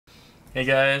Hey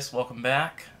guys, welcome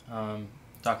back.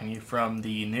 Talking to you from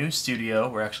the new studio.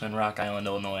 We're actually in Rock Island,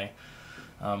 Illinois.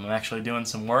 I'm actually doing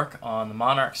some work on the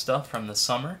Monarch stuff from this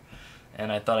summer, and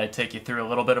I thought I'd take you through a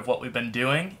little bit of what we've been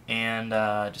doing and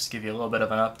just give you a little bit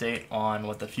of an update on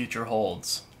what the future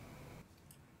holds.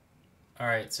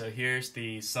 Alright, so here's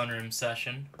the SUNROOM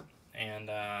session, and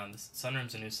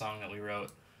SUNROOM's a new song that we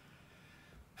wrote.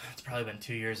 It's probably been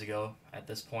 2 years ago at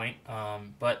this point,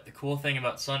 but the cool thing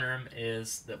about SUNROOM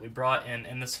is that we brought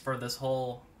in, for this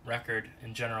whole record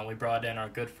in general, we brought in our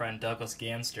good friend Douglas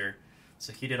Ganster,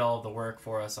 so he did all of the work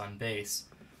for us on bass,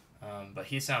 but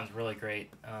he sounds really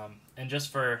great, and just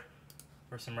for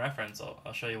some reference,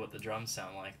 I'll show you what the drums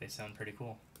sound like. They sound pretty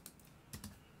cool.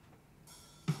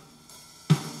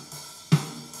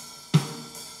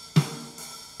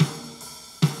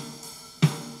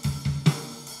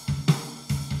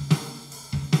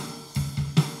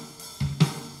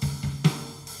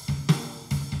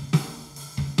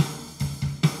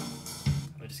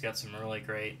 Got some really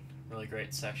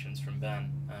great sections from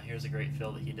Ben. Here's a great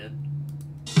fill that he did.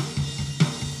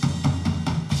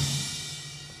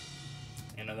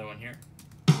 Another one here.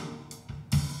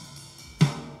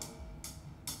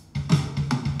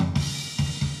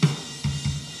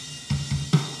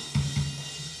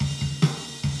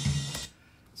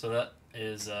 So that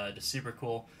is just super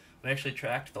cool. We actually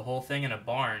tracked the whole thing in a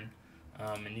barn,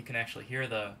 and you can actually hear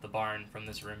the barn from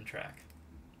this room track.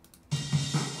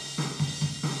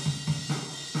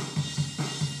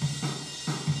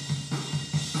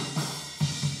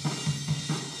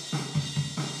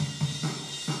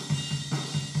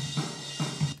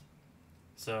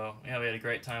 So yeah, we had a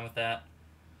great time with that.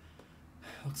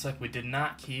 Looks like we did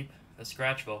not keep the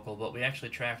scratch vocal, but we actually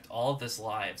tracked all of this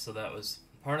live, so that was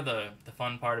part of the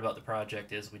fun part about the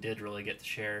project. Is we did really get to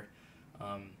share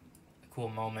a cool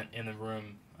moment in the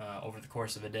room over the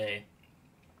course of a day.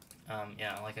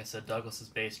 Yeah, like I said, Douglas's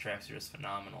bass tracks are just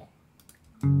phenomenal.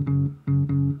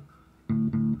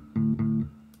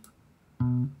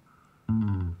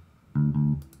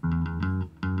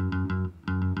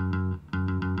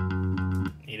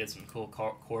 Did some cool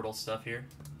chordal stuff here.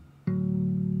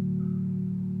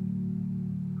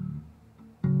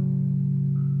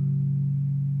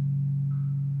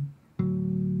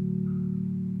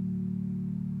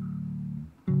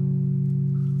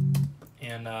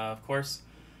 And of course,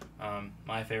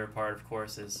 my favorite part, of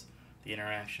course, is the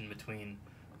interaction between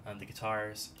the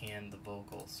guitars and the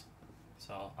vocals.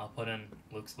 So I'll put in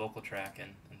Luke's vocal track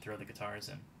and throw the guitars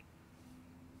in.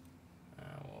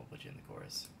 We'll put you in the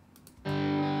chorus.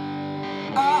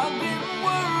 I've been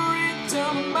worried,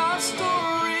 telling my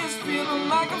stories, feeling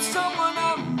like I'm someone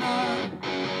I'm not.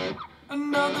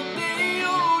 Another day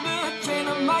older,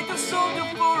 training like a soldier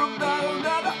for a battle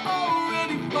that I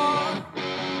already fought.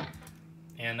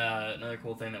 And another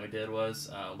cool thing that we did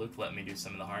was Luke let me do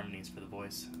some of the harmonies for the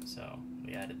voice, so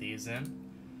we added these in,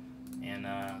 and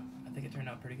I think it turned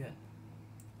out pretty good.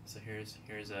 So here's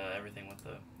everything with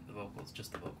the vocals,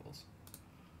 just the vocals.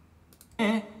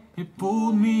 It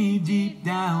pulled me deep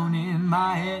down in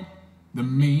my head. The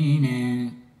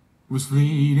meaning was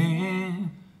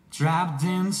fleeting, trapped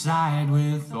inside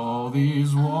with all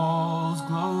these walls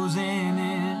closing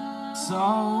in.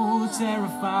 So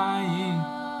terrifying,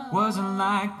 wasn't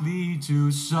likely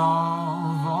to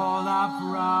solve all our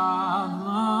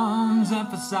problems.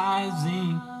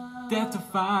 Emphasizing,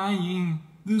 death-defying.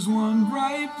 There's one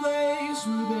bright place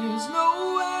where there's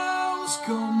no else.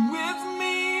 Come with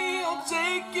me, I'll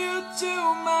take you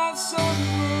to my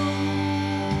sunroom.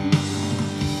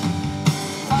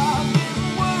 I've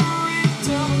been worried,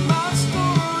 telling my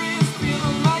stories,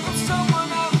 feeling like I'm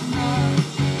someone I'm not.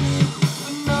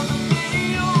 Another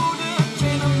day older,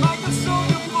 training like a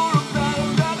soldier for a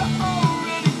battle that I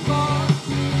already fought.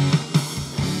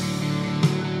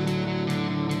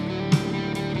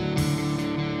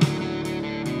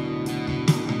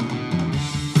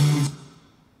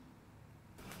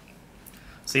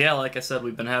 So yeah, like I said,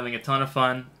 we've been having a ton of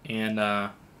fun, and I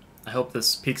hope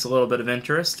this piques a little bit of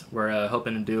interest. We're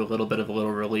hoping to do a little bit of a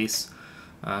little release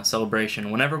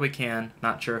celebration whenever we can.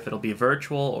 Not sure if it'll be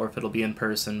virtual or if it'll be in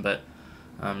person, but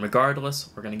regardless,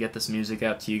 we're going to get this music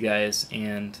out to you guys,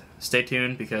 and stay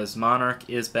tuned because Monarch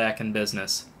is back in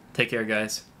business. Take care,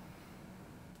 guys.